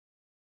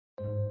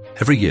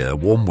Every year,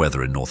 warm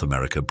weather in North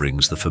America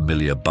brings the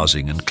familiar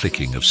buzzing and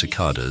clicking of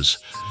cicadas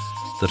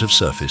that have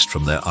surfaced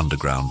from their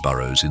underground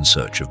burrows in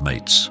search of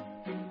mates.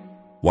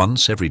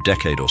 Once every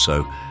decade or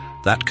so,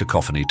 that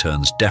cacophony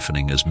turns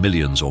deafening as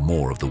millions or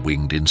more of the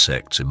winged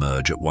insects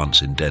emerge at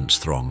once in dense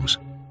throngs.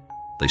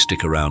 They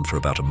stick around for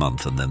about a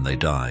month and then they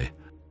die.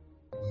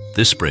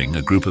 This spring,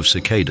 a group of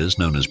cicadas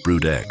known as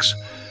Brood X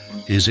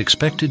is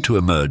expected to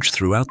emerge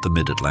throughout the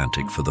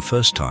mid-Atlantic for the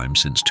first time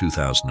since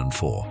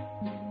 2004.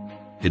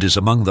 It is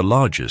among the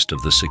largest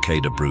of the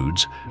cicada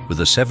broods, with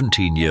a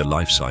 17-year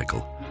life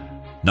cycle,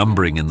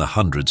 numbering in the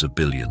hundreds of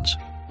billions.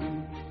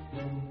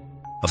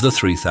 Of the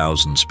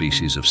 3,000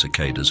 species of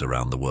cicadas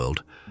around the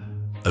world,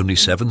 only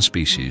 7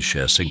 species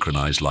share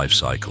synchronized life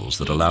cycles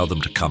that allow them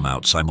to come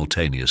out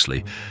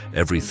simultaneously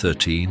every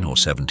 13 or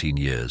 17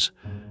 years.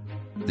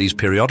 These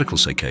periodical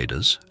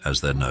cicadas, as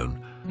they're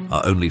known,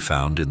 are only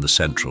found in the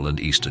central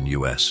and eastern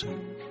US.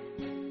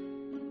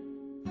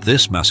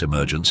 This mass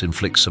emergence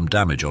inflicts some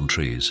damage on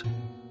trees,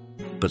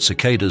 but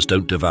cicadas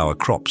don't devour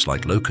crops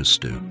like locusts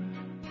do.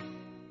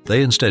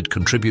 They instead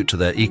contribute to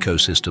their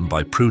ecosystem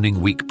by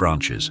pruning weak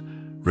branches,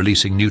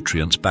 releasing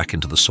nutrients back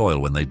into the soil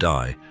when they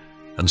die,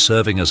 and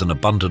serving as an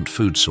abundant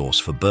food source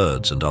for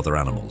birds and other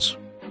animals.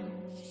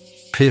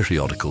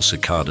 Periodical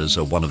cicadas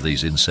are one of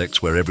these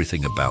insects where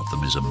everything about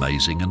them is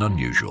amazing and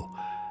unusual,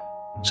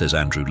 says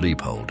Andrew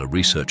Liebhold, a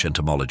research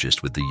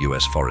entomologist with the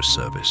US Forest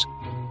Service.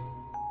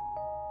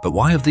 But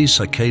why have these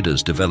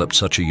cicadas developed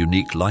such a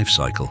unique life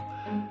cycle?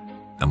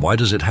 And why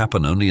does it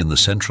happen only in the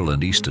central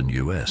and eastern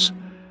US?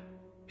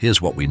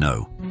 Here's what we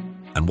know,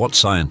 and what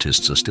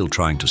scientists are still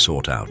trying to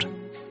sort out.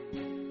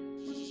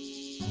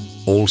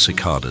 All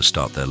cicadas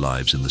start their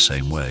lives in the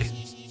same way.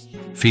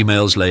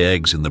 Females lay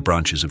eggs in the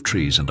branches of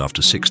trees, and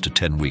after 6 to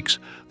 10 weeks,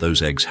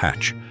 those eggs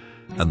hatch,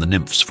 and the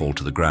nymphs fall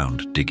to the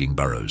ground, digging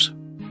burrows.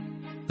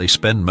 They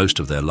spend most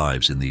of their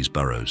lives in these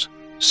burrows,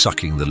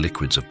 sucking the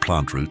liquids of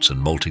plant roots and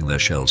molting their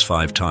shells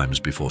 5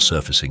 times before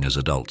surfacing as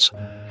adults.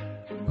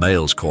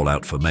 Males call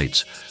out for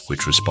mates,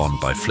 which respond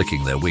by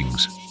flicking their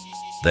wings.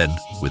 Then,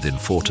 within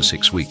 4 to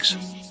 6 weeks,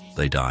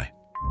 they die.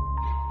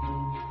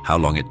 How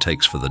long it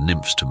takes for the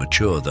nymphs to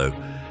mature, though,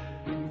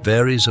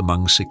 varies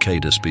among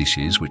cicada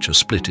species, which are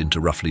split into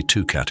roughly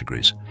 2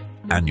 categories,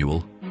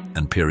 annual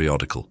and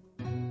periodical.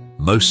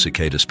 Most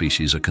cicada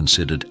species are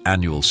considered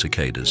annual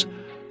cicadas,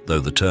 though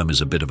the term is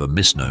a bit of a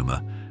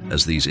misnomer,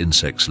 as these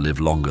insects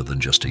live longer than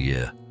just a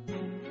year.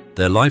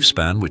 Their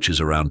lifespan, which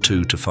is around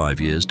 2 to 5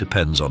 years,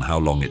 depends on how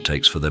long it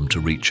takes for them to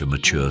reach a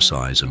mature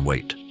size and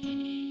weight.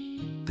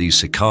 These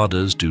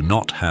cicadas do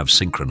not have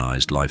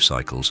synchronized life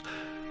cycles,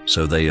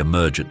 so they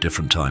emerge at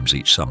different times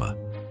each summer.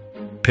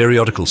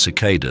 Periodical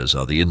cicadas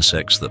are the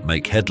insects that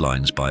make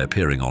headlines by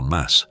appearing en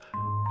masse.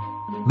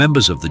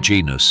 Members of the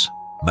genus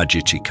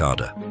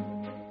Cicada.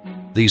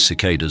 These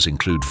cicadas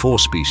include 4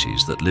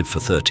 species that live for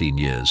 13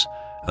 years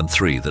and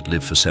 3 that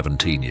live for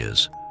 17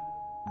 years.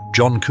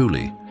 John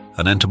Cooley,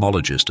 an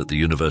entomologist at the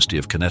University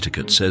of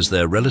Connecticut, says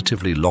their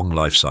relatively long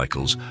life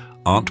cycles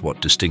aren't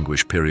what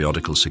distinguish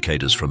periodical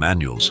cicadas from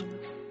annuals.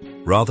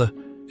 Rather,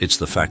 it's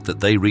the fact that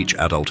they reach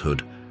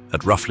adulthood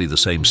at roughly the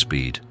same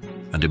speed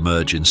and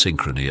emerge in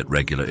synchrony at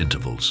regular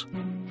intervals.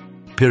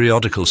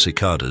 Periodical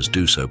cicadas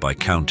do so by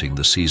counting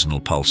the seasonal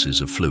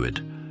pulses of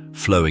fluid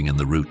flowing in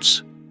the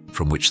roots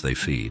from which they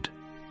feed.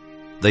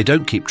 They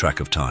don't keep track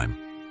of time,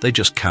 they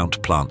just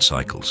count plant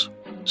cycles,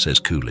 says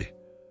Cooley,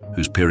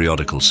 whose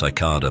periodical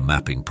cicada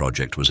mapping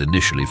project was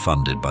initially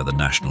funded by the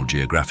National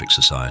Geographic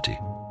Society.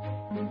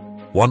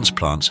 Once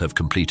plants have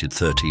completed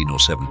 13 or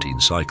 17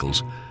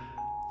 cycles,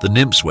 the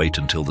nymphs wait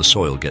until the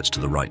soil gets to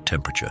the right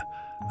temperature,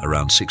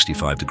 around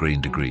 65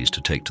 degrees, to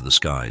take to the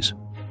skies.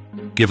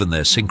 Given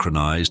their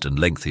synchronized and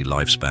lengthy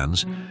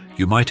lifespans,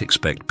 you might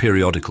expect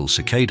periodical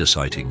cicada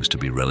sightings to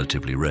be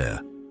relatively rare.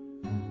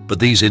 But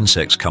these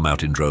insects come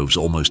out in droves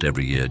almost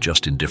every year,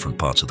 just in different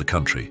parts of the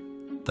country.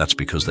 That's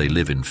because they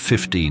live in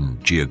 15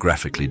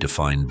 geographically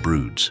defined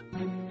broods.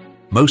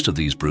 Most of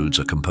these broods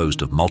are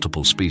composed of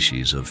multiple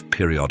species of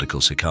periodical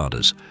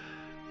cicadas,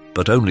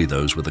 but only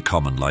those with a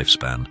common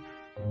lifespan.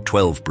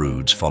 12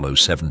 broods follow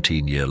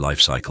 17-year life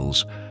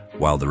cycles,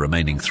 while the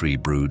remaining 3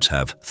 broods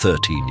have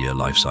 13-year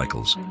life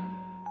cycles.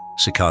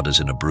 Cicadas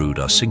in a brood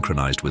are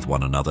synchronized with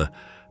one another,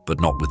 but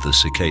not with the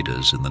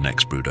cicadas in the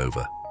next brood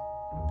over.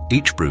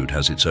 Each brood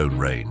has its own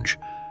range.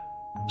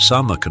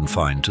 Some are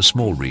confined to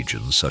small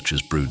regions, such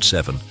as Brood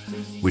 7,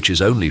 which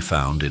is only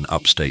found in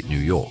upstate New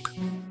York,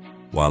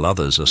 while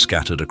others are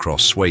scattered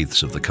across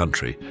swathes of the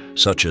country,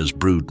 such as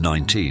Brood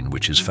 19,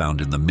 which is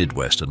found in the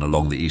Midwest and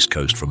along the East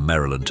Coast from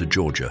Maryland to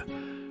Georgia.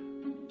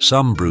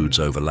 Some broods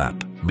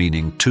overlap,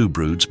 meaning 2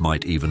 broods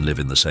might even live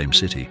in the same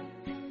city.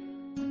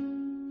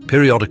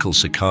 Periodical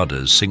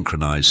cicadas'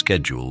 synchronized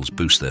schedules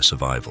boost their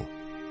survival.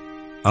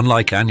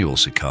 Unlike annual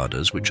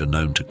cicadas, which are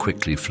known to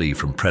quickly flee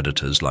from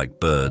predators like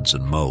birds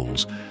and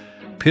moles,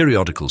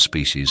 periodical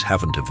species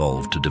haven't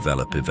evolved to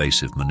develop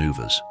evasive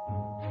maneuvers.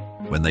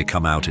 When they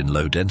come out in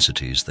low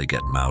densities, they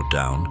get mowed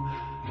down.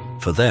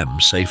 For them,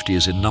 safety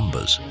is in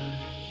numbers.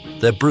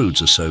 Their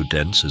broods are so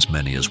dense, as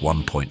many as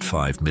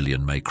 1.5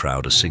 million may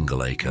crowd a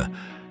single acre,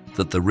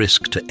 that the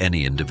risk to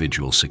any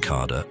individual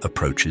cicada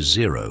approaches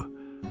zero.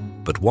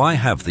 But why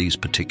have these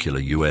particular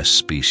US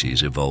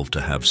species evolved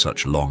to have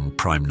such long,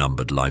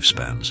 prime-numbered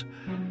lifespans?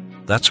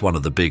 That's one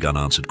of the big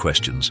unanswered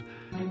questions.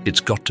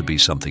 It's got to be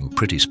something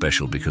pretty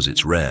special because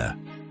it's rare.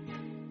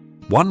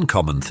 One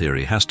common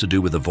theory has to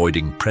do with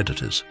avoiding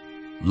predators.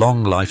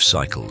 Long life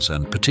cycles,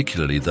 and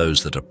particularly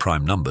those that are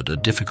prime-numbered, are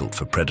difficult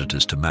for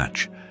predators to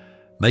match,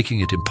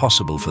 making it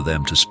impossible for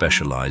them to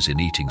specialize in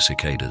eating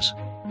cicadas.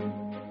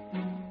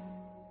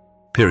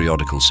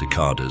 Periodical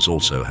cicadas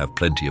also have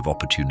plenty of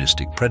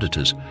opportunistic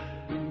predators,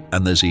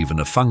 and there's even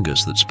a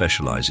fungus that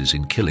specializes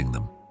in killing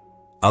them.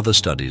 Other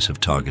studies have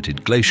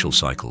targeted glacial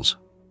cycles.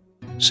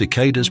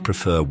 Cicadas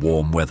prefer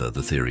warm weather,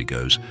 the theory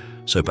goes,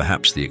 so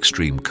perhaps the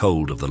extreme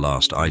cold of the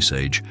last ice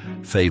age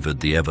favored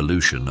the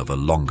evolution of a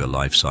longer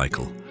life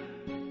cycle.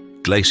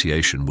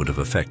 Glaciation would have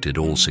affected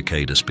all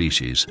cicada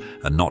species,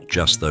 and not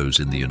just those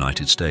in the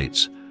United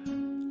States.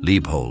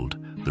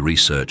 Liebhold, the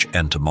research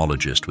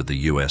entomologist with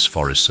the US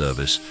Forest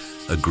Service,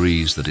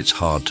 agrees that it's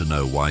hard to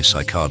know why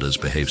cicadas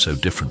behave so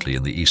differently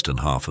in the eastern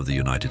half of the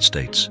United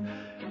States.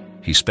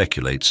 He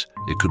speculates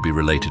it could be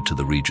related to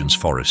the region's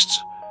forests,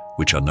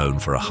 which are known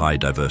for a high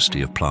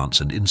diversity of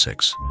plants and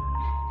insects.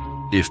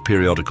 If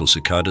periodical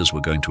cicadas were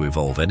going to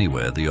evolve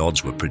anywhere, the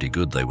odds were pretty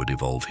good they would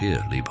evolve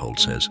here, Liebhold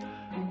says.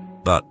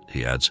 But,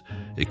 he adds,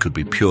 it could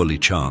be purely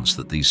chance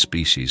that these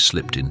species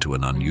slipped into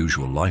an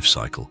unusual life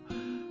cycle.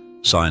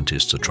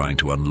 Scientists are trying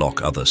to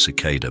unlock other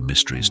cicada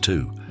mysteries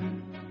too.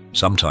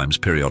 Sometimes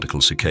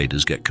periodical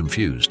cicadas get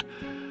confused.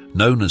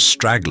 Known as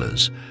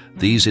stragglers,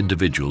 these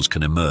individuals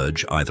can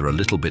emerge either a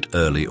little bit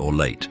early or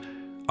late,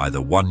 either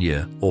 1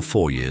 year or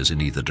 4 years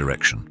in either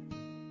direction.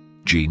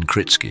 Jean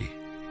Kritsky,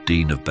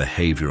 Dean of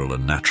Behavioral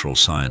and Natural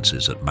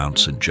Sciences at Mount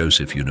St.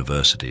 Joseph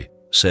University,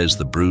 says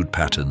the brood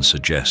pattern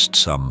suggests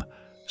some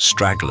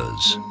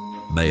stragglers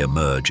may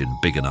emerge in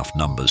big enough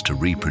numbers to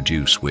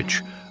reproduce,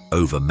 which,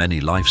 over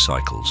many life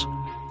cycles,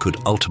 could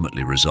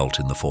ultimately result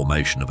in the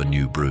formation of a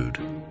new brood.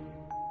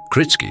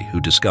 Kritsky,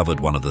 who discovered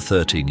one of the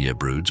 13-year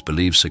broods,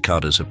 believes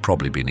cicadas have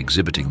probably been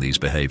exhibiting these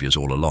behaviors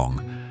all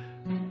along,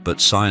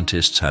 but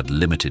scientists had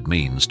limited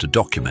means to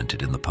document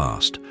it in the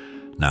past.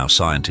 Now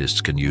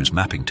scientists can use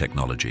mapping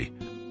technology.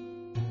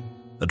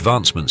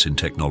 Advancements in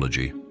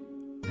technology,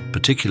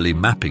 particularly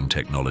mapping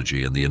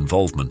technology and the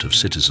involvement of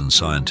citizen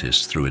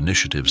scientists through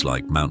initiatives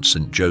like Mount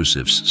St.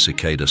 Joseph's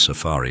Cicada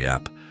Safari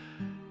app,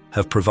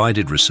 have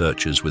provided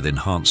researchers with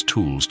enhanced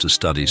tools to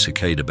study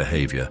cicada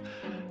behavior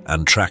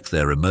and track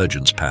their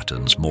emergence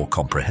patterns more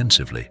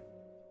comprehensively.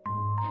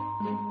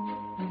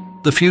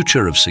 The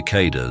future of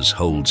cicadas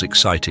holds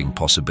exciting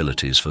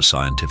possibilities for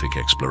scientific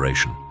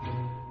exploration.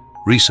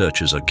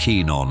 Researchers are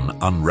keen on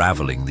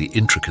unraveling the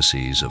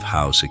intricacies of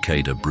how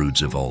cicada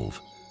broods evolve,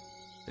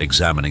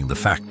 examining the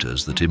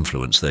factors that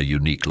influence their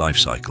unique life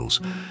cycles,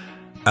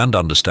 and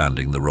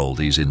understanding the role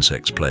these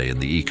insects play in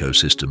the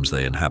ecosystems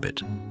they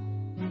inhabit.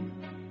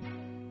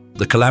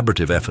 The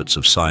collaborative efforts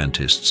of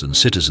scientists and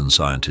citizen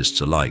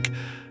scientists alike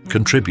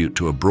contribute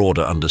to a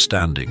broader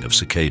understanding of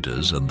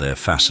cicadas and their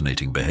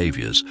fascinating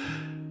behaviors.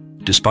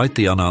 Despite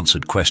the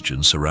unanswered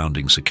questions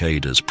surrounding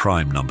cicadas'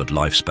 prime-numbered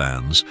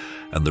lifespans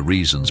and the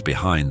reasons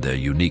behind their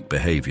unique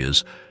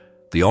behaviors,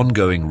 the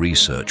ongoing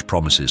research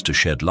promises to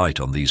shed light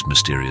on these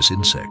mysterious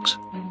insects.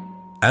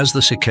 As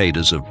the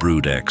cicadas of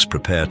Brood X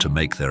prepare to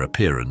make their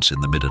appearance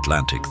in the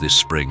mid-Atlantic this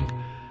spring,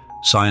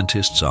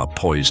 scientists are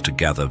poised to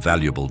gather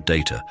valuable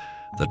data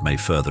that may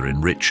further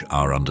enrich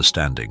our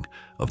understanding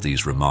of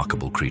these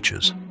remarkable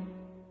creatures.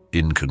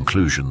 In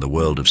conclusion, the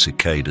world of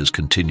cicadas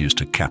continues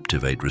to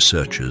captivate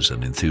researchers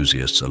and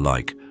enthusiasts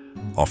alike,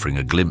 offering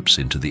a glimpse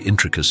into the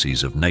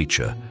intricacies of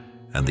nature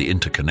and the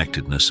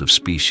interconnectedness of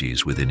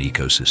species within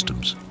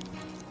ecosystems.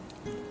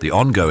 The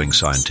ongoing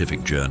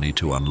scientific journey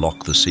to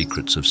unlock the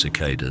secrets of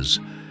cicadas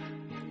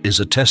is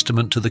a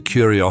testament to the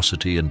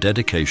curiosity and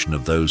dedication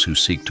of those who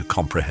seek to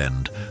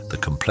comprehend the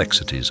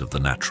complexities of the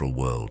natural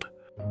world.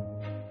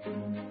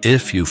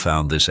 If you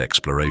found this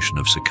exploration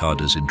of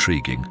cicadas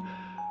intriguing,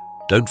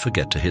 don't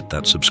forget to hit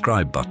that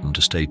subscribe button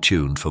to stay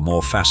tuned for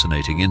more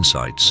fascinating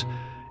insights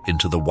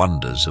into the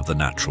wonders of the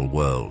natural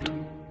world.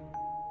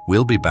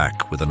 We'll be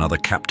back with another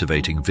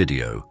captivating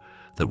video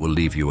that will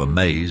leave you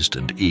amazed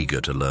and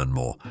eager to learn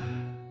more.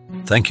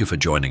 Thank you for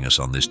joining us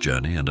on this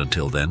journey, and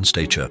until then,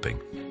 stay chirping.